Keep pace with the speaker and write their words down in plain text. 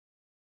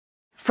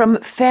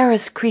From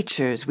fairest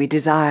creatures we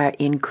desire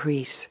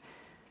increase,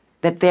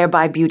 that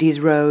thereby beauty's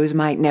rose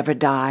might never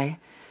die.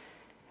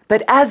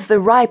 But as the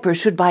riper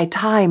should by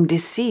time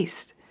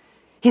deceased,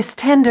 his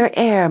tender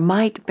air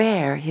might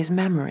bear his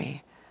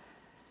memory.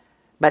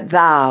 But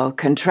thou,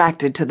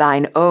 contracted to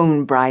thine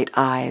own bright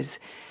eyes,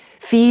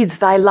 feeds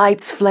thy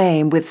light's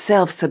flame with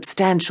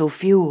self-substantial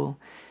fuel,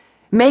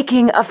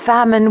 making a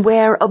famine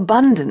where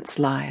abundance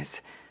lies,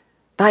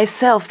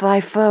 thyself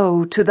thy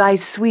foe, to thy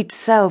sweet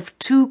self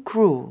too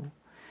cruel.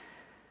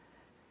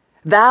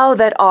 Thou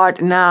that art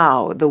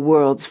now the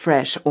world's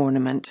fresh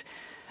ornament,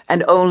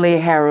 and only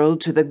herald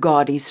to the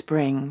gaudy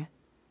spring,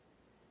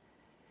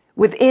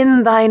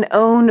 within thine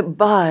own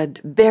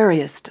bud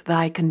buriest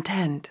thy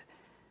content,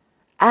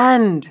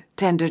 and,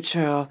 tender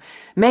churl,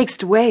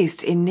 mak'st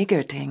waste in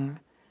niggerting.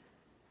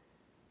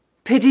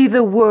 Pity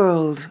the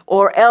world,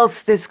 or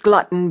else this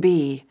glutton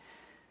be,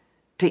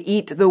 to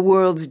eat the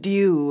world's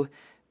due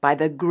by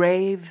the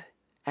grave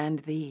and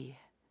thee.